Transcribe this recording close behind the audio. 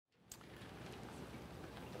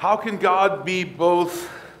How can God be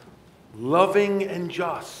both loving and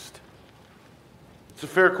just? It's a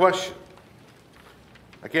fair question.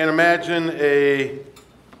 I can't imagine a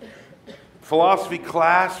philosophy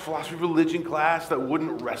religion class that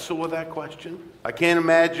wouldn't wrestle with that question. I can't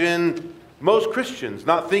imagine most Christians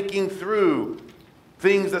not thinking through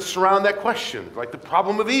things that surround that question, like the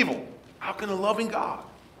problem of evil. How can a loving God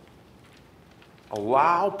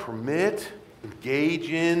allow, permit, engage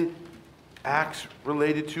in acts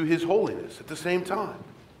related to his holiness at the same time?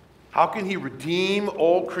 How can he redeem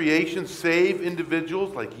all creation, save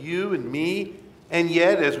individuals like you and me, and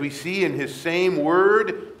yet, as we see in his same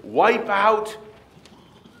word, wipe out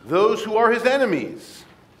those who are his enemies?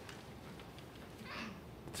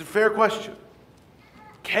 It's a fair question.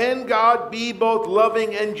 Can God be both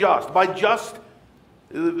loving and just? By just,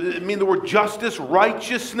 I mean the word justice,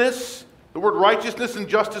 righteousness. The word righteousness and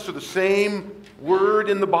justice are the same word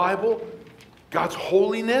in the Bible. God's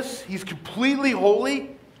holiness, he's completely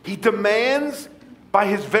holy. He demands by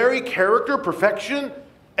his very character perfection,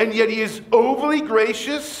 and yet he is overly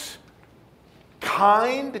gracious,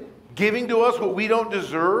 kind, giving to us what we don't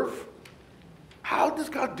deserve. How does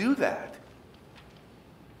God do that?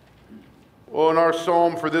 Well, in our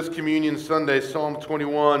psalm for this Communion Sunday, Psalm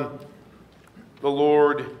 21, the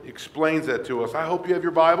Lord explains that to us. I hope you have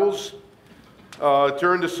your Bibles.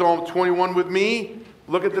 Turn to Psalm 21 with me.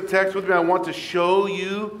 Look at the text with me. I want to show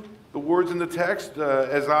you the words in the text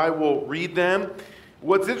as I will read them.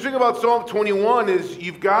 What's interesting about Psalm 21 is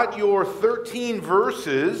you've got your 13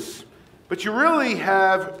 verses, but you really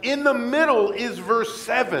have, in the middle is verse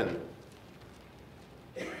 7.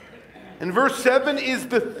 And verse 7 is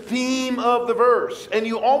the theme of the verse. And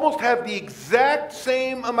you almost have the exact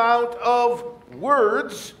same amount of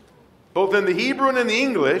words, both in the Hebrew and in the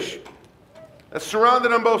English,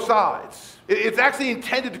 surrounded on both sides. It's actually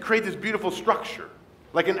intended to create this beautiful structure,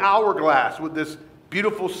 like an hourglass with this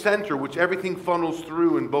beautiful center which everything funnels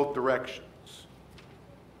through in both directions.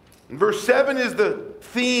 And verse 7 is the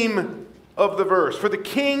theme of the verse. For the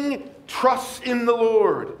king trusts in the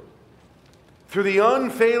Lord. Through the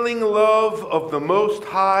unfailing love of the Most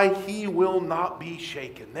High, he will not be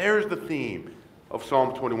shaken. There's the theme of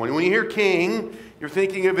Psalm 21. When you hear king, you're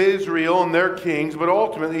thinking of Israel and their kings, but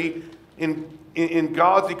ultimately, in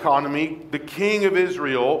God's economy, the king of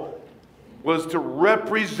Israel was to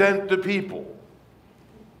represent the people.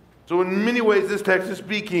 So in many ways, this text is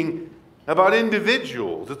speaking about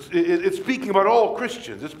individuals. It's speaking about all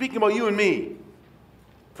Christians. It's speaking about you and me.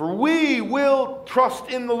 For we will trust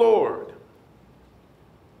in the Lord.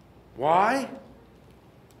 Why?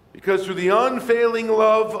 Because through the unfailing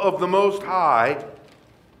love of the Most High,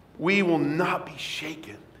 we will not be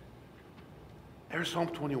shaken. There's Psalm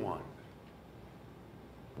 21.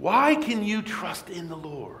 Why can you trust in the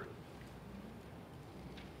Lord?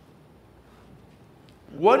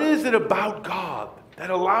 What is it about God that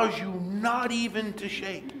allows you not even to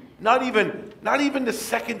shake? Not even to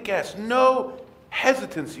second guess. No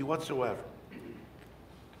hesitancy whatsoever.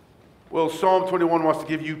 Well, Psalm 21 wants to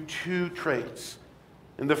give you two traits.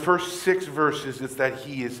 In the first 6 verses, it's that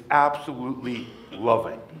he is absolutely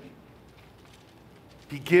loving.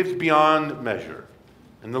 He gives beyond measure.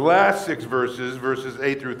 In the last 6 verses, verses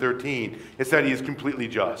 8 through 13, it's that he is completely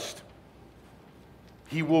just.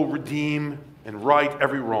 He will redeem and right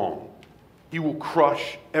every wrong. He will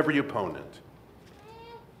crush every opponent.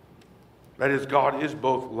 That is, God is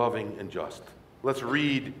both loving and just. Let's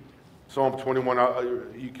read Psalm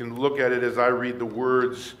 21. You can look at it as I read the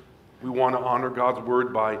words. We want to honor God's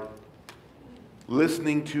word by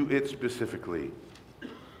listening to it specifically.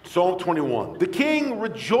 Psalm 21. The king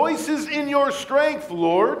rejoices in your strength,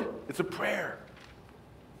 Lord. It's a prayer.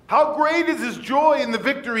 How great is his joy in the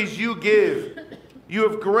victories you give. You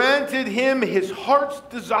have granted him his heart's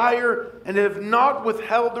desire and have not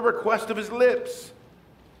withheld the request of his lips.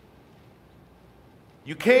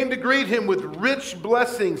 You came to greet him with rich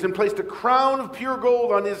blessings and placed a crown of pure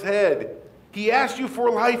gold on his head. He asked you for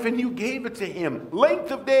life and you gave it to him,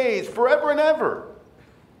 length of days, forever and ever.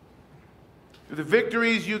 Through the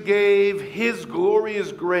victories you gave, his glory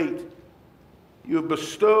is great. You have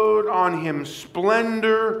bestowed on him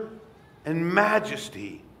splendor and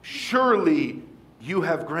majesty. Surely you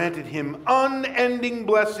have granted him unending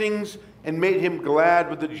blessings and made him glad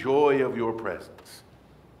with the joy of your presence.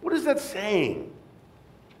 What is that saying?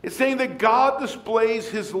 It's saying that God displays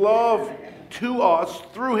his love to us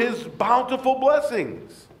through his bountiful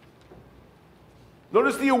blessings.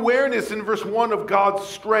 Notice the awareness in verse 1 of God's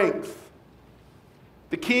strength.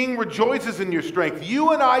 The king rejoices in your strength.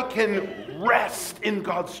 You and I can rest in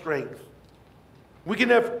God's strength. We can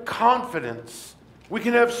have confidence We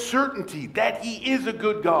can have certainty that He is a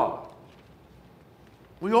good God.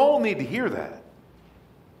 We all need to hear that.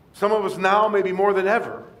 Some of us now, maybe more than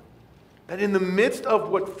ever, that in the midst of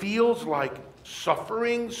what feels like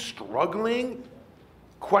suffering, struggling,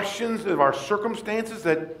 questions of our circumstances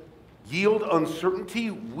that yield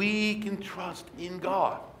uncertainty, we can trust in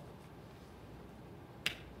God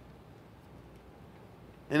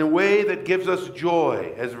in a way that gives us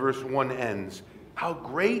joy, as verse 1 ends. How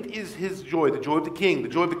great is His joy, the joy of the King, the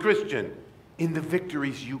joy of the Christian, in the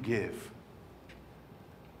victories you give.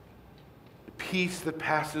 The peace that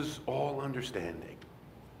passes all understanding,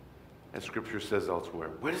 as Scripture says elsewhere.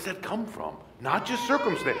 Where does that come from? Not just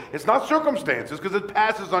circumstance. It's not circumstances, because it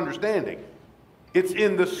passes understanding. It's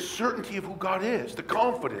in the certainty of who God is, the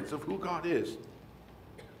confidence of who God is.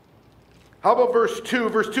 How about verse 2?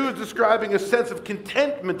 Verse 2 is describing a sense of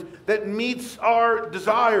contentment that meets our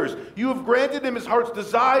desires. You have granted him his heart's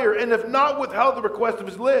desire and have not withheld the request of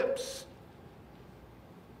his lips.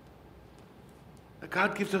 That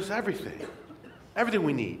God gives us everything. Everything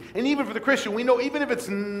we need. And even for the Christian, we know even if it's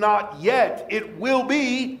not yet, it will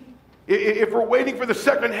be. If we're waiting for the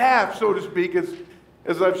second half, so to speak,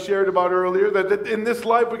 as I've shared about earlier, that in this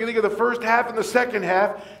life we can think of the first half and the second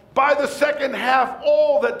half. By the second half,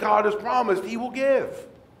 all that God has promised, He will give.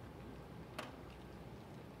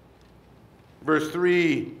 Verse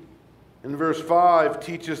 3 and verse 5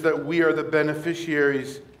 teach us that we are the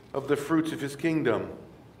beneficiaries of the fruits of His kingdom.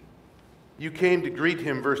 You came to greet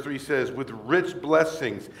Him, verse 3 says, with rich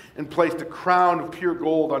blessings and placed a crown of pure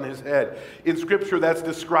gold on His head. In Scripture, that's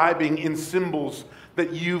describing in symbols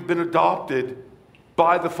that you've been adopted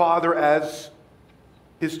by the Father as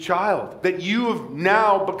His child, that you have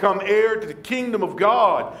now become heir to the kingdom of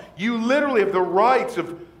God. You literally have the rights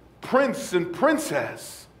of prince and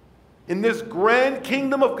princess in this grand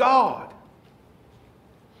kingdom of God.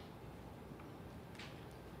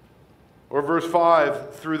 Or verse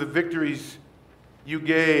 5, through the victories you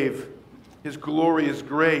gave, His glory is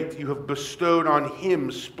great. You have bestowed on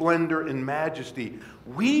Him splendor and majesty.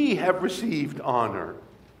 We have received honor.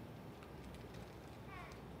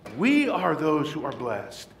 We are those who are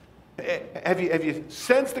blessed. Have you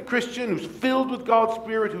sensed the Christian who's filled with God's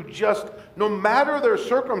Spirit, who just, no matter their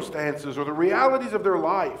circumstances or the realities of their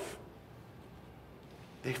life,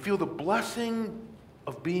 they feel the blessing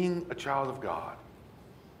of being a child of God?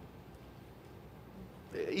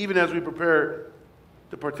 Even as we prepare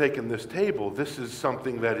to partake in this table, this is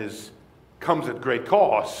something that comes at great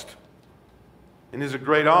cost and is a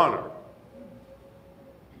great honor.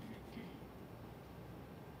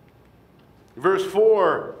 Verse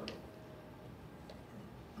 4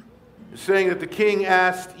 is saying that the king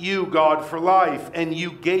asked you, God, for life, and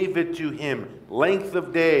you gave it to him, length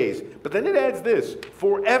of days. But then it adds this,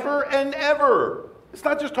 forever and ever. It's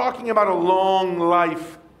not just talking about a long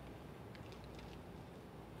life.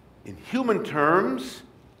 In human terms,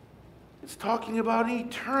 it's talking about an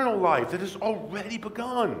eternal life that has already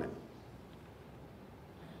begun.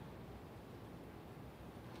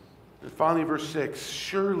 And finally, verse 6,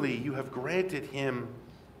 surely you have granted him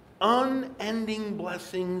unending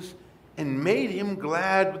blessings and made him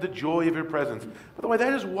glad with the joy of your presence. By the way,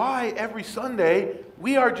 that is why every Sunday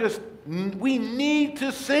we need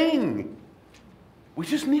to sing. We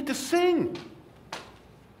just need to sing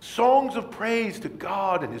songs of praise to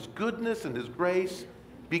God and His goodness and His grace,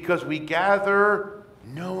 because we gather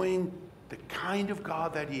knowing the kind of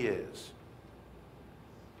God that He is.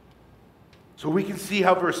 So we can see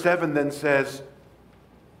how verse 7 then says,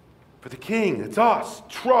 for the king, it's us,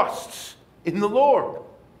 trusts in the Lord.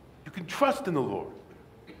 You can trust in the Lord.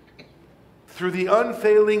 Through the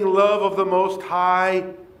unfailing love of the Most High,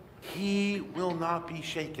 He will not be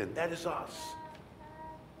shaken. That is us.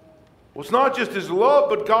 Well, it's not just His love,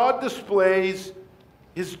 but God displays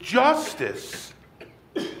His justice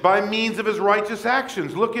by means of His righteous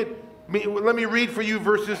actions. Look at me. Let me read for you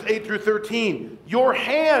verses 8 through 13. Your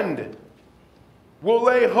hand will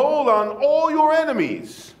lay hold on all your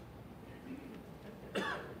enemies.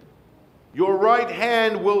 Your right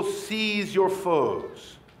hand will seize your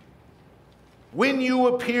foes. When you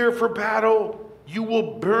appear for battle, you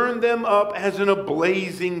will burn them up as in a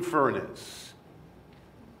blazing furnace.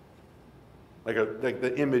 Like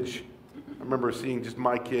the image I remember seeing just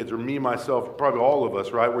my kids, or me, myself, probably all of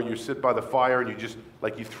us, right? Where you sit by the fire and you just,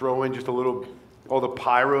 like you throw in just a little, all the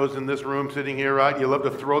pyros in this room sitting here, right? You love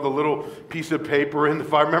to throw the little piece of paper in the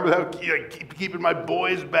fire. Remember that? Keeping my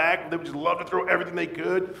boys back. They would just love to throw everything they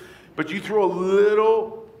could. But you throw a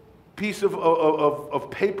little piece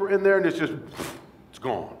of paper in there and it's just, it's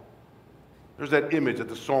gone. There's that image that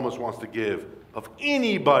the psalmist wants to give of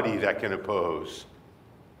anybody that can oppose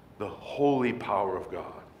the holy power of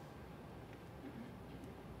God.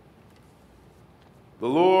 The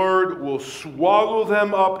Lord will swallow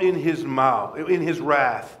them up in his mouth, in his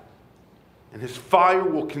wrath, and his fire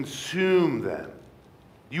will consume them.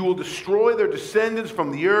 You will destroy their descendants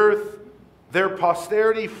from the earth, their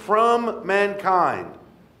posterity from mankind.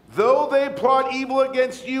 Though they plot evil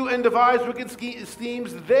against you and devise wicked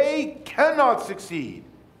schemes, they cannot succeed.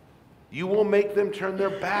 You will make them turn their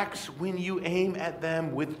backs when you aim at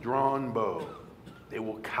them with drawn bow. They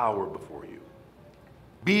will cower before you.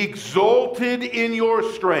 Be exalted in your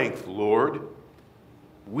strength, Lord.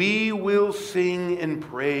 We will sing and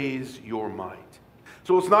praise your might.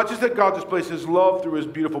 So it's not just that God displays his love through his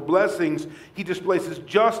beautiful blessings. He displays his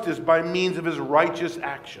justice by means of his righteous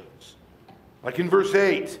actions. Like in verse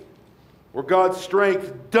 8, where God's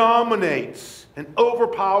strength dominates and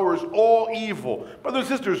overpowers all evil. Brothers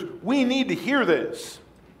and sisters, we need to hear this.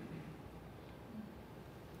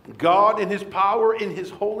 God in his power, in his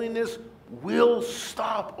holiness, will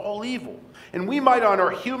stop all evil. And we might, on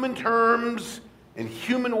our human terms and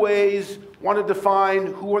human ways, want to define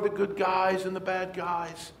who are the good guys and the bad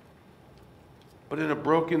guys. But in a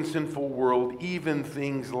broken, sinful world, even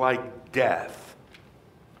things like death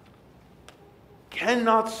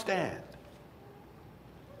cannot stand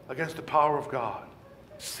against the power of God.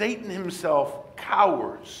 Satan himself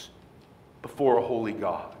cowers before a holy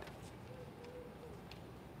God.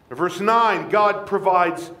 In verse 9, God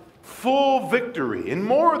provides full victory, and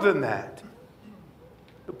more than that,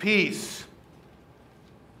 the peace.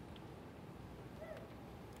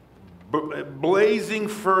 Blazing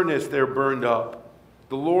furnace they're burned up.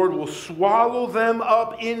 The Lord will swallow them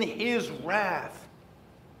up in his wrath.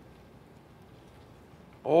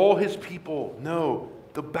 All his people know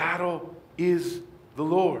the battle is the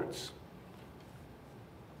Lord's.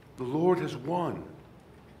 The Lord has won,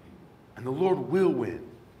 and the Lord will win.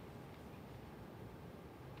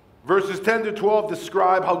 Verses 10 to 12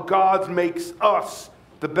 describe how God makes us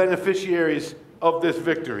the beneficiaries of this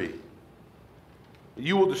victory.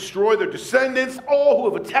 You will destroy their descendants, all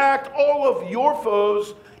who have attacked all of your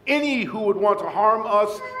foes, any who would want to harm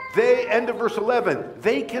us. They, end of verse 11,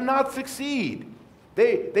 they cannot succeed.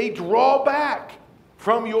 They draw back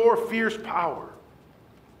from your fierce power.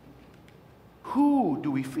 Who do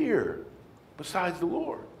we fear besides the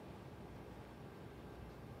Lord?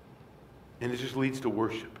 And it just leads to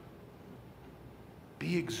worship.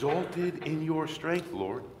 Be exalted in your strength,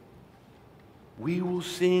 Lord. We will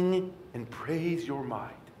sing and praise your might.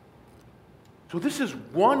 So this is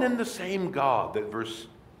one and the same God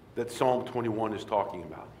that Psalm 21 is talking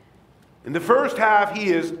about. In the first half, he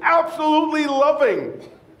is absolutely loving.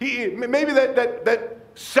 Maybe that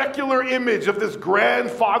secular image of this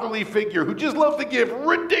grandfatherly figure who just loves to give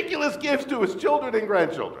ridiculous gifts to his children and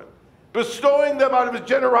grandchildren, bestowing them out of his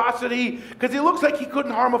generosity because he looks like he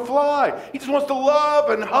couldn't harm a fly. He just wants to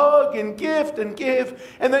love and hug and gift and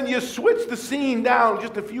give. And then you switch the scene down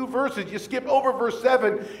just a few verses. You skip over verse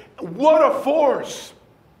 7. What a force!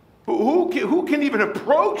 Who can even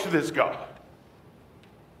approach this God?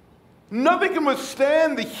 Nothing can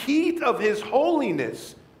withstand the heat of his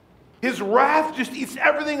holiness. His wrath just eats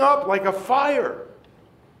everything up like a fire.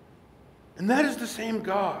 And that is the same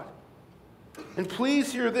God. And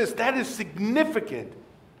please hear this, that is significant,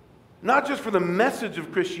 not just for the message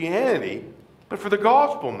of Christianity, but for the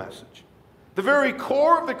gospel message. The very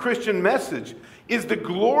core of the Christian message is the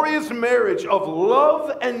glorious marriage of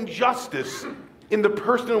love and justice in the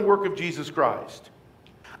person and work of Jesus Christ.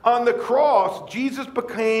 On the cross, Jesus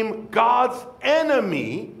became God's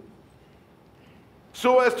enemy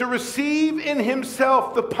so as to receive in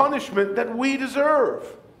himself the punishment that we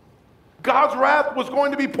deserve. God's wrath was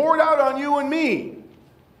going to be poured out on you and me.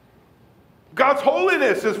 God's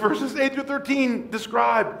holiness, as verses 8 through 13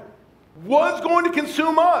 describe, was going to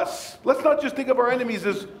consume us. Let's not just think of our enemies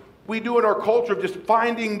as we do in our culture of just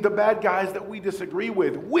finding the bad guys that we disagree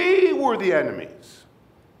with. We were the enemies.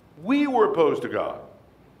 We were opposed to God.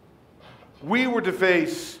 We were to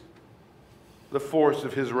face the force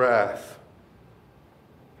of his wrath.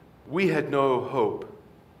 We had no hope.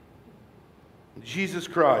 Jesus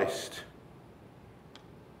Christ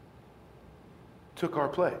took our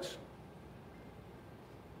place,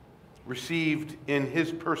 received in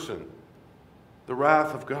his person the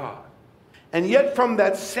wrath of God. And yet from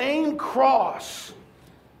that same cross,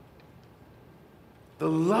 the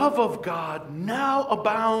love of God now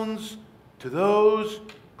abounds to those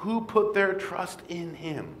who put their trust in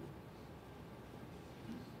him.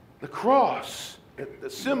 The cross, the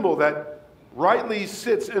symbol that rightly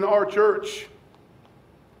sits in our church,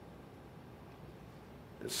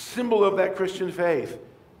 the symbol of that Christian faith,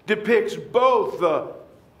 depicts both the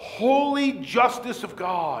holy justice of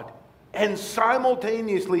God and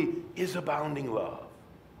simultaneously His abounding love.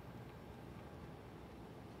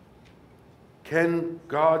 Can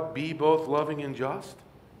God be both loving and just?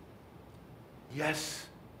 Yes,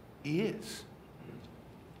 He is.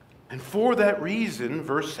 And for that reason,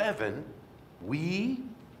 verse 7, we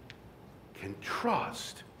can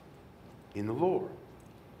trust in the Lord.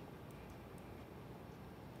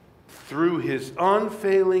 Through His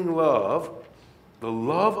unfailing love, the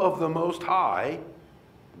love of the Most High,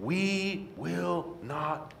 we will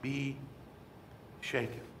not be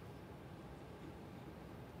shaken.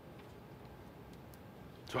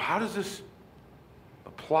 So how does this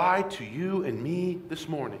apply to you and me this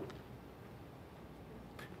morning?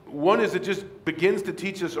 One is it just begins to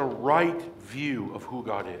teach us a right view of who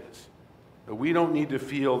God is. We don't need to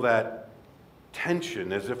feel that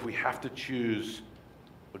tension as if we have to choose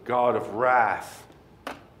a God of wrath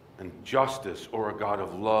and justice or a God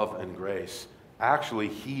of love and grace. Actually,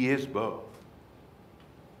 He is both.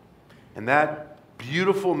 And that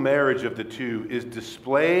beautiful marriage of the two is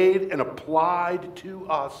displayed and applied to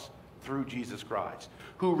us through Jesus Christ,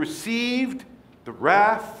 who received the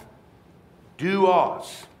wrath due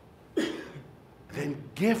us, then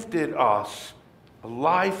gifted us a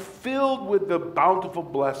life filled with the bountiful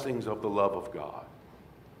blessings of the love of God.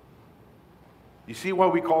 You see why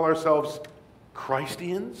we call ourselves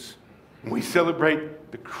Christians? We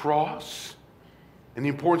celebrate the cross and the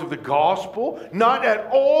importance of the gospel, not at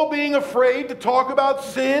all being afraid to talk about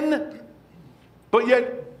sin, but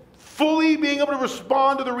yet fully being able to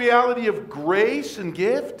respond to the reality of grace and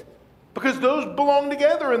gift, because those belong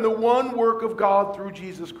together in the one work of God through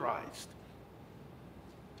Jesus Christ.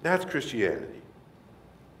 That's Christianity.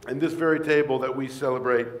 And this very table that we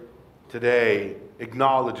celebrate today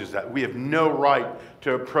acknowledges that. We have no right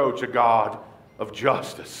to approach a God of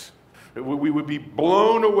justice. We would be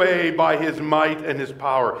blown away by His might and His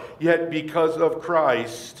power. Yet because of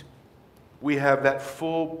Christ, we have that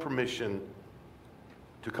full permission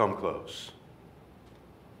to come close.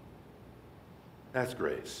 That's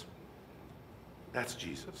grace. That's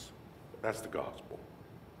Jesus. That's the gospel.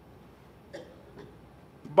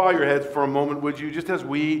 Bow your heads for a moment, would you? Just as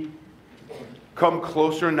we come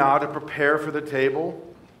closer now to prepare for the table,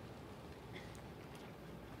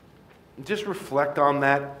 just reflect on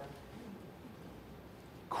that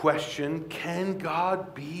question. Can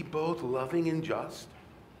God be both loving and just?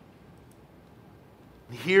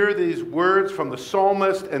 Hear these words from the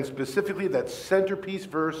psalmist, and specifically that centerpiece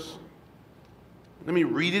verse. Let me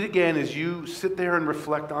read it again as you sit there and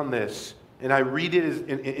reflect on this. And I read it as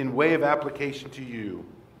in way of application to you.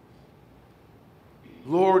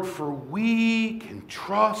 Lord, for we can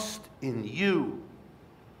trust in you.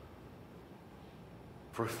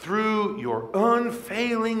 For through your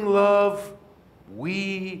unfailing love,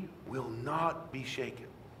 we will not be shaken.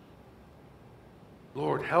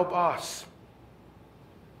 Lord, help us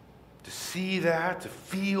to see that, to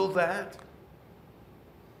feel that,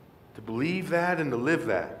 to believe that, and to live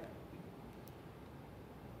that.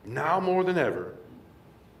 Now more than ever.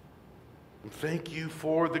 And thank you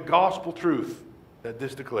for the gospel truth that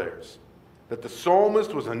this declares, that the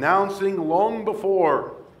psalmist was announcing long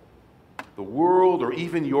before the world or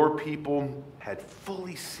even your people had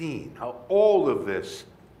fully seen how all of this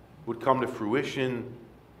would come to fruition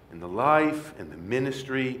in the life and the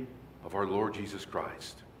ministry of our Lord Jesus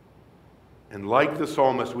Christ. And like the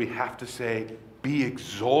psalmist, we have to say, be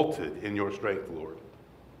exalted in your strength, Lord.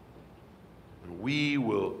 And we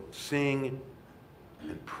will sing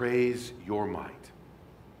and praise your might.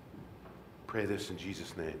 Pray this in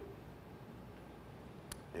Jesus' name.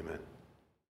 Amen.